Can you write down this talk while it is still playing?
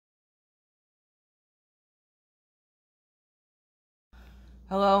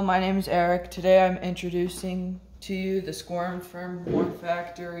Hello, my name is Eric. Today I'm introducing to you the Squirm from Warm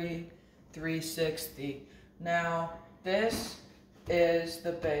Factory 360. Now, this is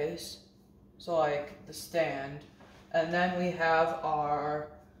the base, so like the stand, and then we have our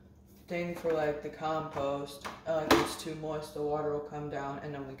thing for like the compost. If it's too moist, the water will come down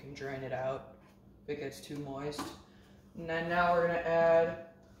and then we can drain it out if it gets too moist. And then now we're gonna add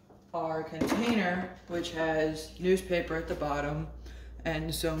our container, which has newspaper at the bottom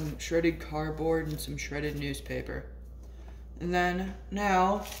and some shredded cardboard and some shredded newspaper. And then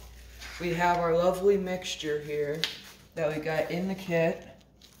now we have our lovely mixture here that we got in the kit,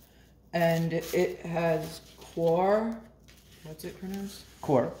 and it has coir. What's it pronounced?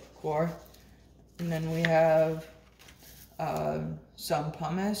 Coir. Coir. And then we have some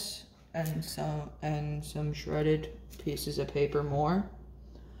pumice and some shredded pieces of paper more.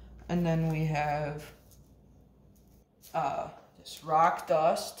 And then we have this rock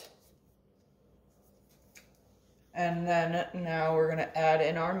dust. And then now we're gonna add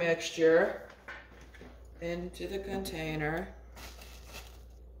in our mixture into the container.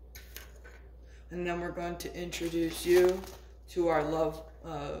 And then we're going to introduce you to our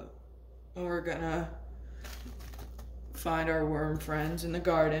we're gonna find our worm friends in the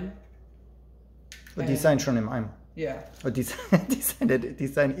garden. Und die seien schon im Eimer. Yeah. Und die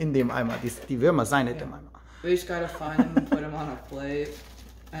seien in dem Eimer. Die Würmer seien nicht im Eimer. We just gotta find them and put them on a plate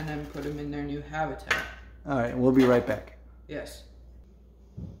and then put them in their new habitat. Alright, we'll be right back. Yes.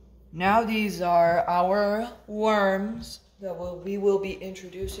 Now these are our worms that we will be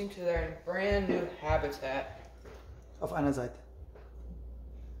introducing to their brand new habitat. Auf einer Seite.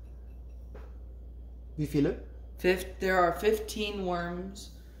 Wie viele? There are 15 worms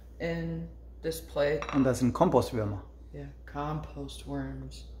in this plate. Und das sind Kompostwürmer. Yeah, compost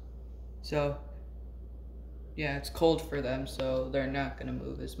worms. So, yeah, it's cold for them, so they're not gonna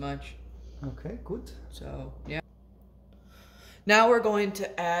move as much. Okay, gut. So, yeah. Now we're going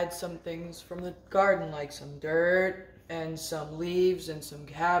to add some things from the garden, like some dirt and some leaves and some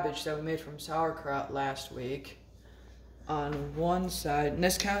cabbage that we made from sauerkraut last week on one side. And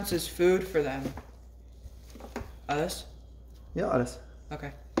this counts as food for them. Alles? Ja, alles.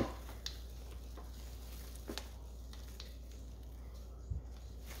 Okay.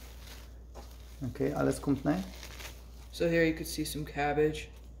 Okay, alles kommt rein. So here you could see some cabbage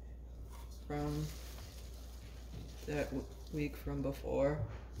from that week from before.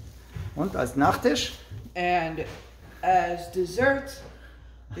 Und als Nachtisch? And as dessert,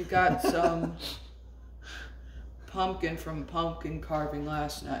 we got some pumpkin from pumpkin carving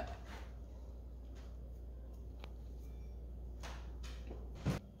last night.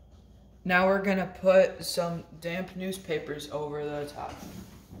 Now we're gonna put some damp newspapers over the top.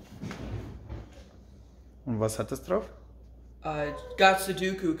 Und was hat das drauf? Got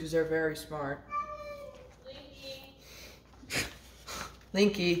Sudoku because they're very smart.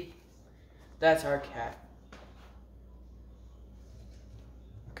 Linky. That's our cat.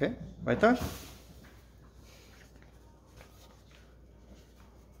 Okay, weiter.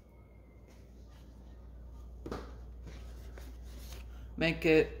 Make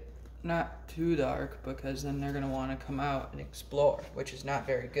it not too dark because then they're going to want to come out and explore, which is not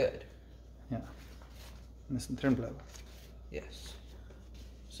very good. Ja. Müssen drin bleiben. Yes.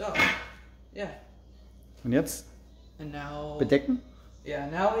 So, yeah. Und jetzt? And now... Bedecken? Yeah,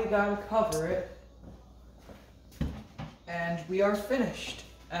 now we gotta cover it. And we are finished.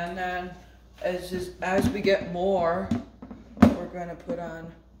 And then as we get more, we're gonna put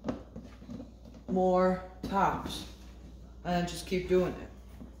on more tops. And then just keep doing it.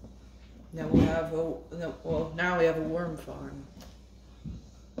 Then we'll have now we have a worm farm.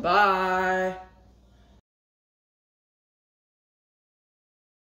 Bye!